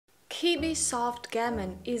Kibbe soft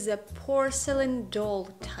Gamine is a porcelain doll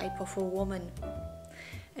type of a woman.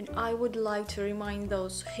 And I would like to remind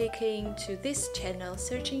those who came to this channel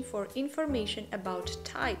searching for information about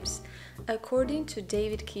types, according to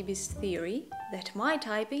David Kibbe's theory, that my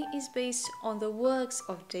typing is based on the works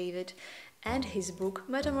of David and his book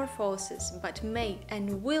Metamorphosis, but may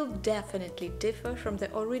and will definitely differ from the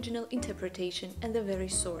original interpretation and the very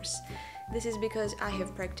source. This is because I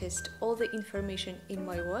have practiced all the information in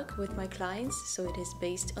my work with my clients, so it is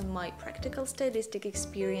based on my practical stylistic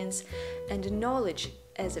experience and knowledge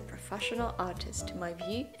as a professional artist, my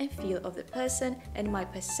view and feel of the person, and my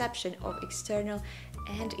perception of external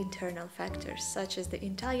and internal factors, such as the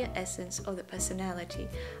entire essence of the personality.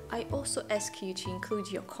 I also ask you to include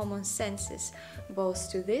your common senses, both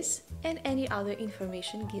to this and any other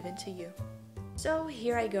information given to you. So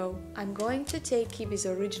here I go. I'm going to take Kibbe's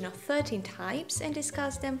original 13 types and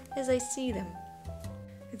discuss them as I see them.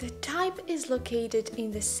 The type is located in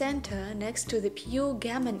the center next to the pure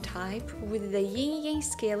Gamine type, with the yin-yang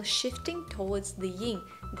scale shifting towards the yin,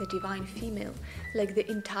 the divine female. Like the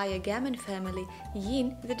entire Gamine family,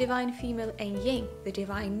 yin, the divine female, and yang, the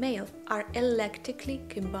divine male, are eclectically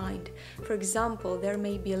combined. For example, there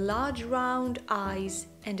may be large round eyes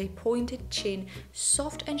and a pointed chin,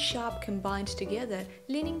 soft and sharp combined together,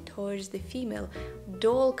 leaning towards the female,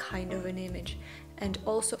 doll kind of an image. And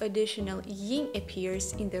also additional yin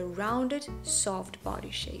appears in the rounded, soft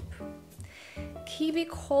body shape. Kibbe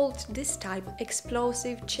called this type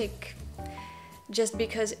explosive chick, just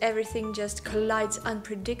because everything just collides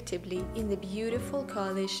unpredictably in the beautiful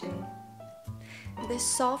coalition. The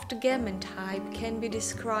soft Gamine type can be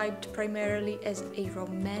described primarily as a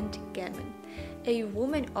romantic Gamine. A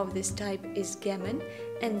woman of this type is Gamine,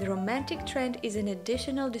 and the romantic trend is an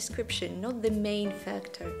additional description, not the main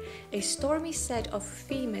factor. A stormy set of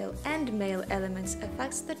female and male elements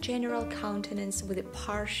affects the general countenance with a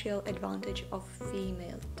partial advantage of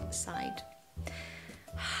female side.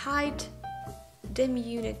 Height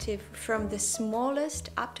diminutive from the smallest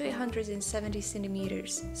up to 170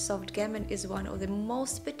 centimeters. Soft Gamine is one of the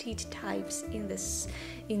most petite types in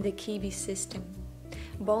the Kibbe system.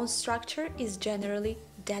 Bone structure is generally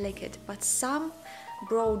delicate, but some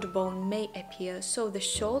broad bone may appear, so the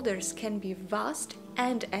shoulders can be vast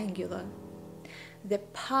and angular. The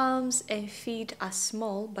palms and feet are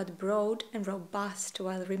small but broad and robust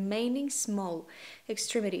while remaining small.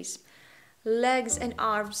 Extremities, legs and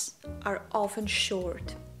arms are often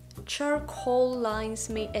short. Charcoal lines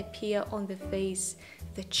may appear on the face.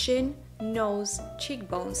 The chin, nose,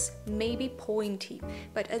 cheekbones may be pointy,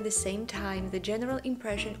 but at the same time the general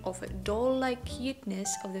impression of a doll-like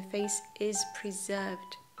cuteness of the face is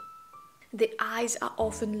preserved. The eyes are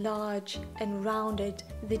often large and rounded,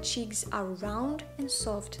 the cheeks are round and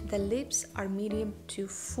soft, the lips are medium to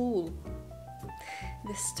full.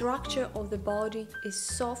 The structure of the body is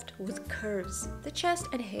soft with curves. The chest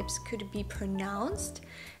and hips could be pronounced,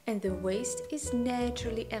 and the waist is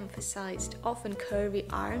naturally emphasized, often curvy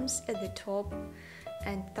arms at the top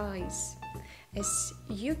and thighs. As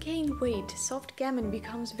you gain weight, soft Gamine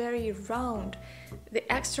becomes very round.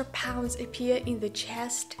 The extra pounds appear in the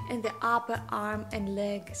chest and the upper arm and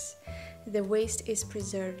legs. The waist is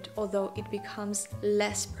preserved, although it becomes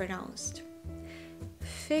less pronounced.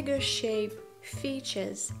 Figure shape,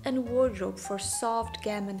 features and wardrobe for soft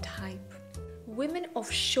Gamine type. Women of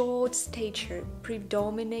short stature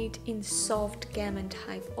predominate in soft Gamine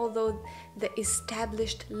type, although the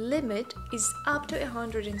established limit is up to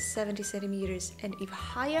 170 centimeters, and if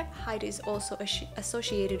higher height is also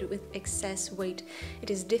associated with excess weight,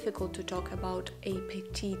 it is difficult to talk about a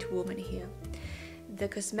petite woman here. The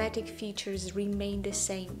cosmetic features remain the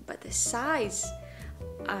same, but the size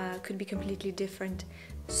could be completely different.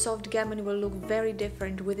 Soft Gamine will look very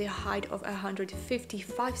different with a height of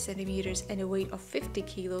 155 centimeters and a weight of 50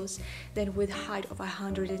 kilos than with a height of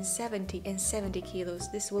 170 and 70 kilos.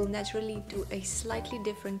 This will naturally lead to a slightly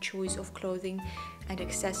different choice of clothing and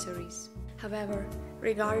accessories. However,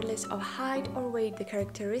 regardless of height or weight, the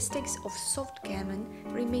characteristics of soft Gamine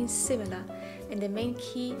remain similar, and the main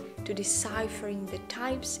key to deciphering the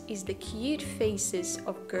types is the cute faces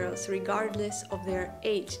of girls regardless of their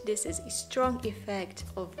age. This is a strong effect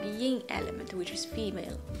of yin element, which is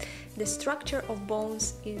female. The structure of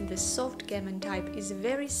bones in the soft Gamine type is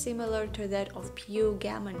very similar to that of pure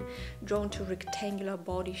Gamine, drawn to rectangular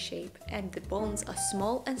body shape, and the bones are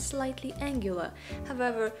small and slightly angular.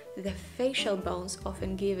 However, the facial bones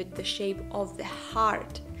often give it the shape of the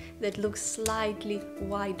heart. that looks slightly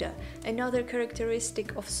wider. Another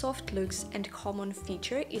characteristic of soft looks and common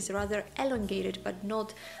feature is rather elongated but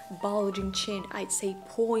not bulging chin, I'd say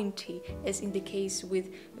pointy, as in the case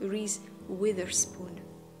with Reese Witherspoon.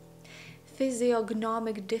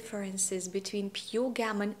 Physiognomic differences between pure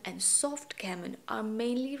gammon and soft gammon are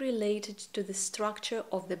mainly related to the structure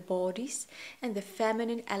of the bodies, and the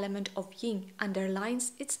feminine element of yin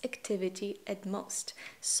underlines its activity at most.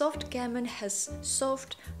 Soft gammon has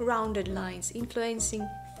soft, rounded lines, influencing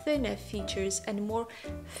thinner features and more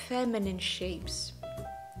feminine shapes.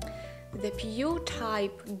 The pure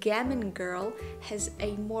type gammon girl has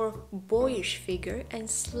a more boyish figure and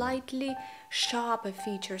slightly sharper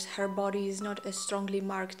features. Her body is not as strongly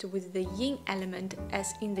marked with the yin element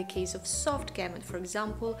as in the case of soft gammon, for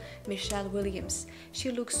example, Michelle Williams.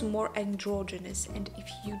 She looks more androgynous, and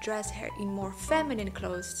if you dress her in more feminine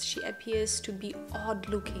clothes, she appears to be odd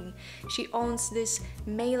looking. She owns this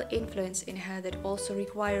male influence in her that also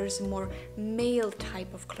requires more male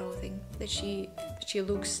type of clothing, that she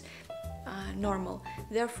looks normal.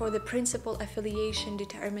 Therefore, the principal affiliation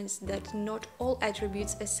determines that not all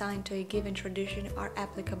attributes assigned to a given tradition are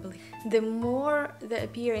applicable. The more the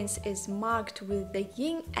appearance is marked with the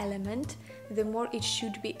yin element, the more it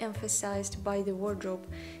should be emphasized by the wardrobe.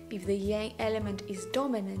 If the yang element is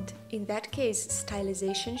dominant, in that case,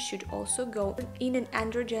 stylization should also go in an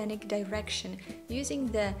androgenic direction. Using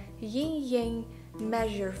the yin-yang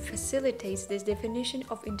measure facilitates this definition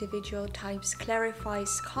of individual types,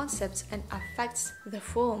 clarifies concepts, and affects the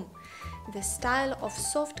form. The style of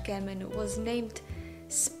soft gammon was named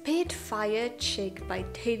Spitfire Chick by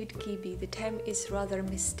David Kibbe. The term is rather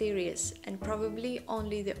mysterious, and probably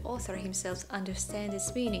only the author himself understands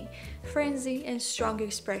its meaning. Frenzy and strong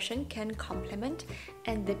expression can complement,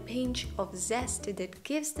 and the pinch of zest that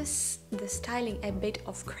gives the styling a bit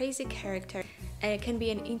of crazy character can be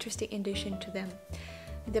an interesting addition to them.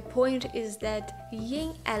 The point is that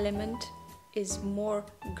yin element is more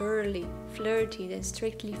girly, flirty than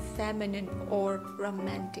strictly feminine or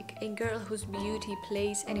romantic. A girl whose beauty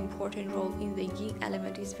plays an important role in the yin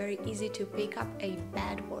element is very easy to pick up a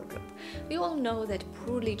bad wardrobe. We all know that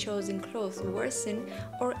poorly chosen clothes worsen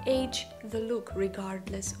or age the look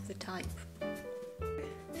regardless of the type.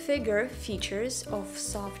 Figure features of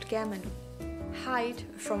soft gammon. Height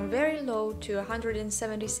from very low to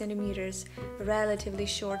 170 centimeters, relatively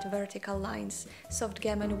short vertical lines. Soft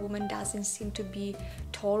gammon woman doesn't seem to be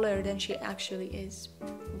taller than she actually is.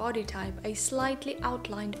 Body type, a slightly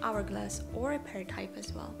outlined hourglass or a pear type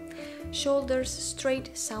as well. Shoulders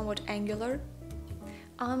straight, somewhat angular.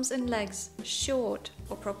 Arms and legs short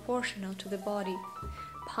or proportional to the body.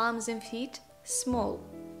 Palms and feet small,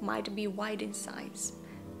 might be wide in size.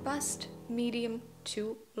 Bust medium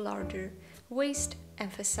to larger. Waist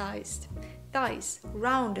emphasized. Thighs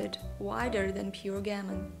rounded, wider than pure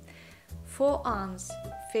gammon. Forearms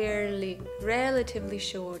relatively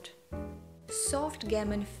short. Soft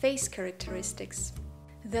gammon face characteristics.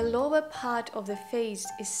 The lower part of the face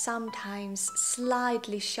is sometimes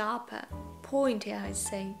slightly sharper, pointy I'd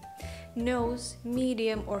say. Nose,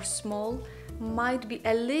 medium or small, might be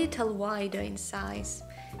a little wider in size.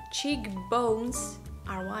 Cheekbones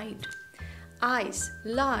are wide. Eyes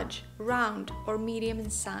large, round or medium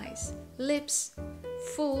in size. Lips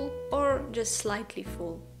full or just slightly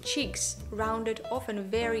full. Cheeks rounded, often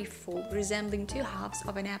very full, resembling two halves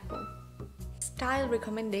of an apple. Style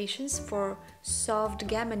recommendations for soft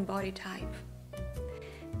gammon body type.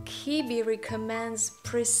 Kibbe recommends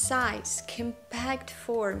precise, compact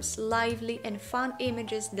forms, lively and fun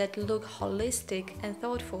images that look holistic and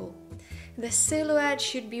thoughtful. The silhouette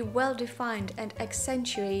should be well defined and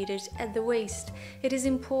accentuated at the waist. It is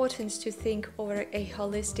important to think over a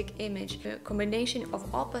holistic image. A combination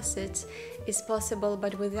of opposites is possible,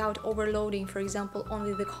 but without overloading, for example,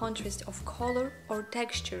 only the contrast of color or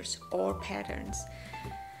textures or patterns.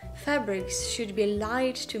 Fabrics should be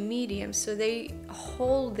light to medium so they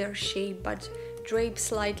hold their shape but drape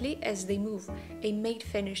slightly as they move. A matte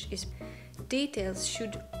finish is Details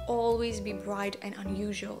should always be bright and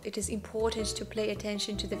unusual. It is important to pay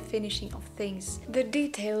attention to the finishing of things. The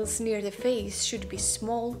details near the face should be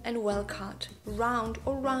small and well cut. Round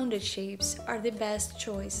or rounded shapes are the best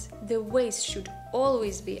choice. The waist should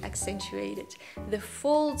always be accentuated. The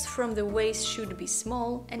folds from the waist should be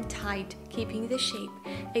small and tight, keeping the shape.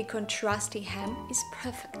 A contrasting hem is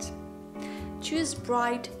perfect. Choose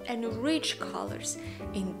bright and rich colors,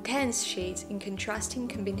 intense shades in contrasting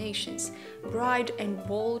combinations. Bright and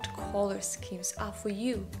bold color schemes are for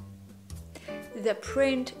you. The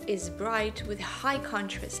print is bright with high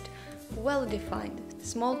contrast, well defined,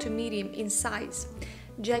 small to medium in size.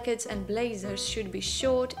 Jackets and blazers should be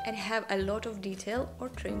short and have a lot of detail or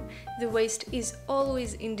trim. The waist is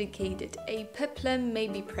always indicated. A peplum may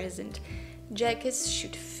be present. Jackets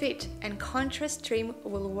should fit and contrast trim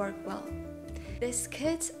will work well. The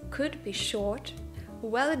skirts could be short,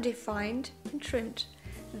 well defined and trimmed.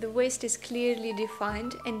 The waist is clearly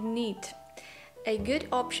defined and neat. A good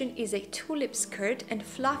option is a tulip skirt, and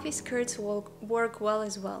fluffy skirts will work well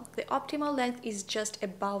as well. The optimal length is just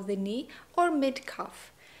above the knee or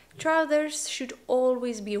mid-calf. Trousers should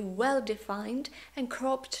always be well defined, and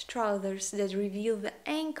cropped trousers that reveal the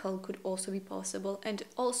ankle could also be possible, and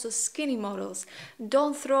also skinny models.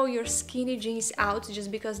 Don't throw your skinny jeans out just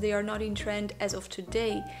because they are not in trend as of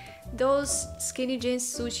today. Those skinny jeans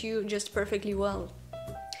suit you just perfectly well.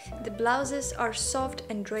 The blouses are soft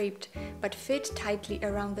and draped, but fit tightly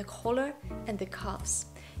around the collar and the cuffs.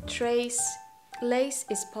 Lace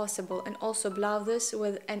is possible, and also blouses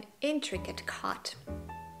with an intricate cut.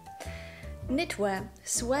 Knitwear.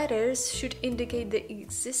 Sweaters should indicate the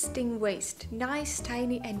existing waist. Nice,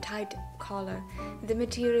 tiny and tight collar. The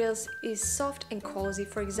materials is soft and cozy,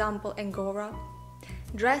 for example, Angora.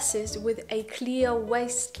 Dresses with a clear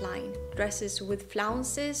waistline. Dresses with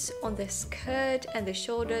flounces on the skirt and the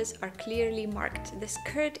shoulders are clearly marked. The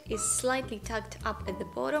skirt is slightly tucked up at the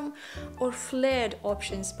bottom, or flared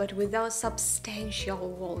options but without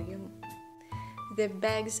substantial volume. The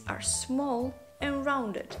bags are small and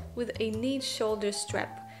rounded with a neat shoulder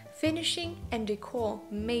strap. Finishing and decor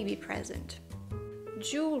may be present.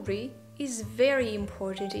 Jewelry is very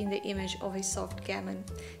important in the image of a soft gamine.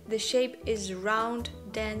 The shape is round,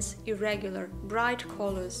 dense, irregular, bright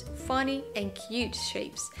colors, funny and cute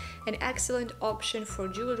shapes. An excellent option for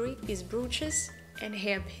jewelry is brooches and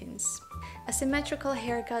hairpins. Asymmetrical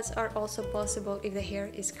haircuts are also possible if the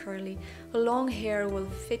hair is curly. Long hair will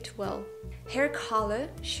fit well. Hair color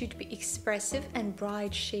should be expressive and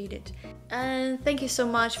bright shaded. And thank you so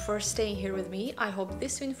much for staying here with me. I hope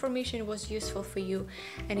this information was useful for you.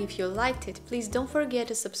 And if you liked it, please don't forget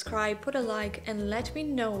to subscribe, put a like, and let me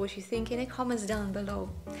know what you think in the comments down below.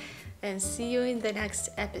 And see you in the next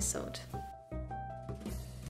episode.